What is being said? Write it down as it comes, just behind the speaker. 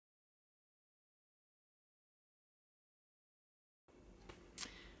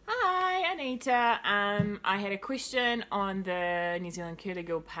Hi, Anita. I had a question on the New Zealand Curly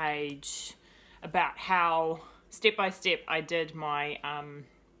Girl page about how step by step I did my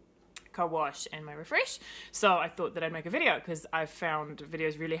co-wash and my refresh. So I thought that I'd make a video because I found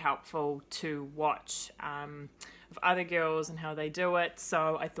videos really helpful to watch of other girls and how they do it.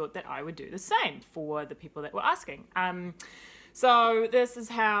 So I thought that I would do the same for the people that were asking. So this is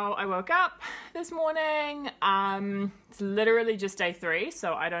how I woke up this morning. It's literally just day 3,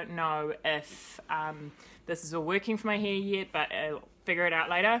 so I don't know if this is all working for my hair yet, but I'll figure it out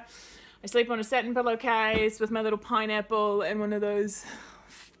later. I sleep on a satin pillowcase with my little pineapple and one of those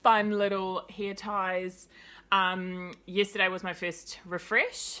fun little hair ties. Yesterday was my first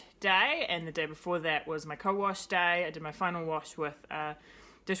refresh day, and the day before that was my co-wash day. I did my final wash with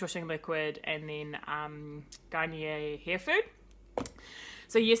dishwashing liquid and then Garnier hair food.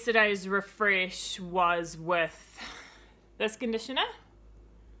 So yesterday's refresh was with this conditioner.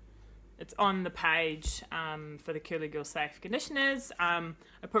 It's on the page for the Curly Girl Safe conditioners. I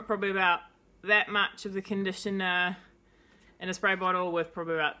put probably about that much of the conditioner in a spray bottle with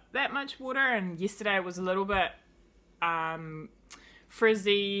probably about that much water, and yesterday was a little bit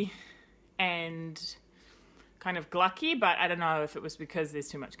frizzy and kind of glucky, but I don't know if it was because there's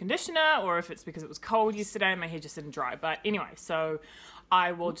too much conditioner or if it's because it was cold yesterday and my hair just didn't dry. But anyway, so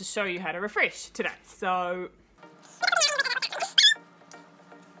I will just show you how to refresh today. So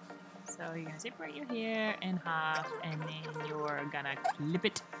you're gonna separate your hair in half and then you're gonna clip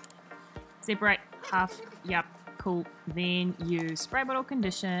it. Separate half, yep, cool. Then you spray bottle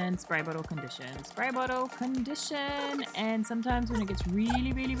condition, spray bottle condition, spray bottle condition, and sometimes when it gets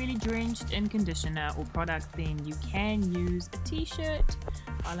really drenched in conditioner or product, then you can use a t-shirt.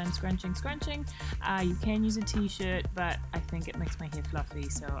 While I'm scrunching, you can use a t-shirt, but I think it makes my hair fluffy,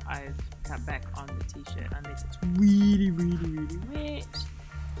 so I've cut back on the t-shirt unless it's really wet.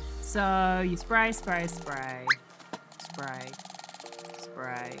 So you spray, scrunch.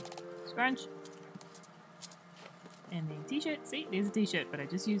 And then t-shirt, see, there's a t-shirt, but I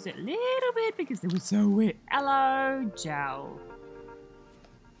just used it a little bit because it was so wet. Aloe gel.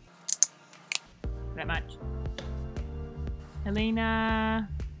 That much. Helena.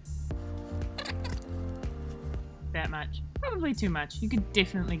 That much. Probably too much. You could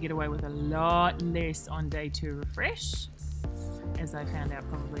definitely get away with a lot less on day 2 refresh, as I found out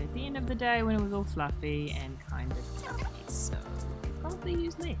probably at the end of the day when it was all fluffy and kind of yummy. So probably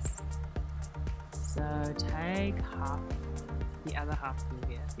use less. So take half, the other half of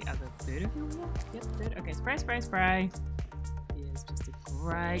your hair, the other third of your hair. Yep, third. Okay, spray. Here's just a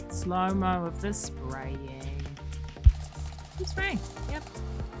great slow-mo of the spraying. Keep spraying, yep.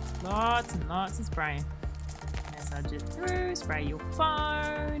 Lots and lots of spraying. Massage it through, spray your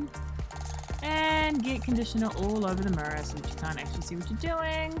phone, and get conditioner all over the mirror so that you can't actually see what you're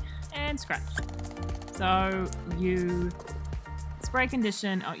doing, and scratch. So you spray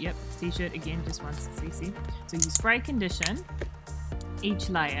condition, oh yep, t-shirt again, just once, see. So you spray condition each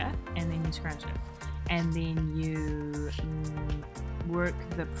layer and then you scrunch it. And then you work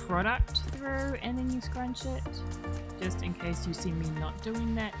the product through and then you scrunch it. Just in case you see me not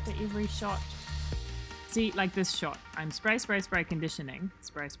doing that for every shot. See, like this shot, I'm spray, conditioning.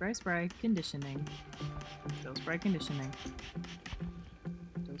 Spray, conditioning. Still spray, conditioning.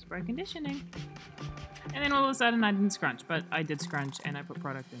 Still spray, conditioning. And then all of a sudden I didn't scrunch, but I did scrunch and I put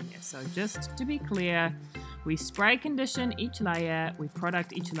product in there. So just to be clear, we spray condition each layer, we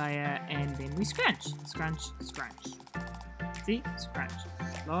product each layer, and then we scrunch. Scrunch. See? Scrunch.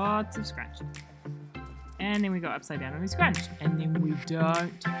 Lots of scrunching. And then we go upside down and we scrunch. And then we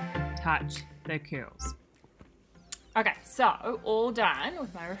don't touch the curls. Okay, so all done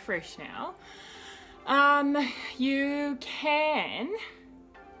with my refresh now. You can,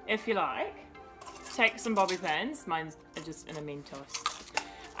 if you like, take some bobby pins. Mine's just in a Mentos.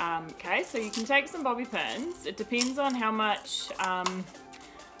 Okay, so you can take some bobby pins. It depends on how much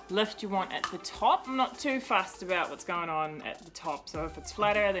lift you want at the top. I'm not too fussed about what's going on at the top, so if it's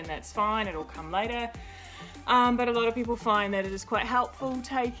flatter then that's fine, it'll come later. But a lot of people find that it is quite helpful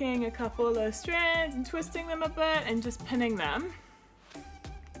taking a couple of strands and twisting them a bit and just pinning them,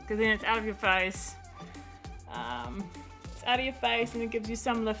 because then it's out of your face. It's out of your face and it gives you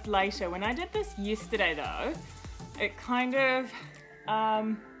some lift later. When I did this yesterday though, it kind of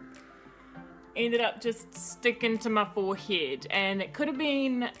ended up just sticking to my forehead, and it could have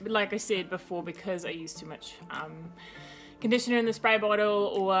been, like I said before, because I used too much conditioner in the spray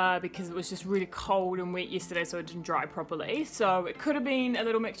bottle, or because it was just really cold and wet yesterday so it didn't dry properly. So it could have been a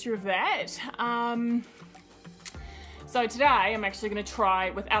little mixture of that. So today I'm actually going to try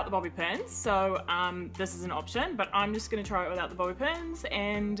without the bobby pins. So this is an option, but I'm just going to try it without the bobby pins,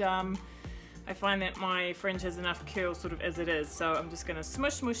 and I find that my fringe has enough curl sort of as it is. So I'm just going to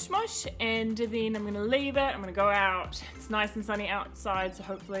smush, smush, smush, and then I'm going to leave it. I'm going to go out. It's nice and sunny outside, so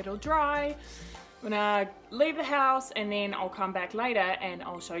hopefully it'll dry. I'm going to leave the house, and then I'll come back later and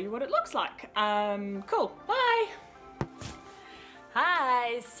I'll show you what it looks like. Cool. Bye.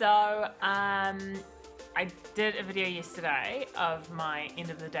 Hi. So I did a video yesterday of my end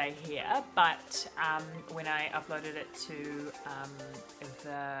of the day hair, but when I uploaded it to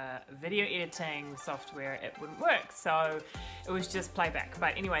the video editing software, it wouldn't work, so it was just playback.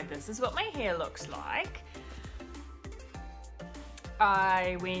 But anyway, this is what my hair looks like.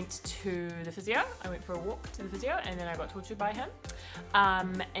 I went to the physio. I went for a walk to the physio, and then I got tortured by him.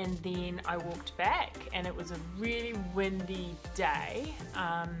 And then I walked back, and it was a really windy day.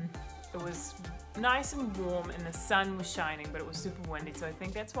 It was nice and warm and the sun was shining, but it was super windy, so I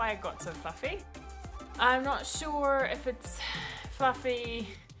think that's why it got so fluffy. I'm not sure if it's fluffy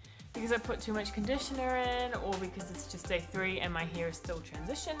because I put too much conditioner in, or because it's just day 3 and my hair is still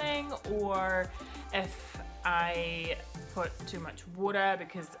transitioning, or if I put too much water,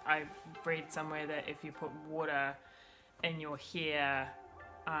 because I read somewhere that if you put water in your hair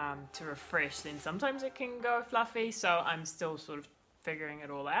to refresh, then sometimes it can go fluffy. So I'm still sort of figuring it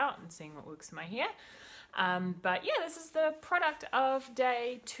all out and seeing what works in my hair. But yeah, this is the product of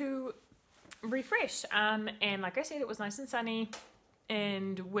day 2 refresh. And like I said, it was nice and sunny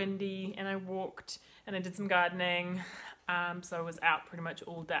and windy, and I walked and I did some gardening. So I was out pretty much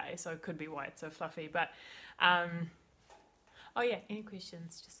all day, so it could be why it's so fluffy. But oh yeah, any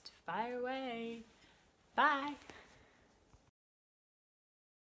questions, just fire away. Bye.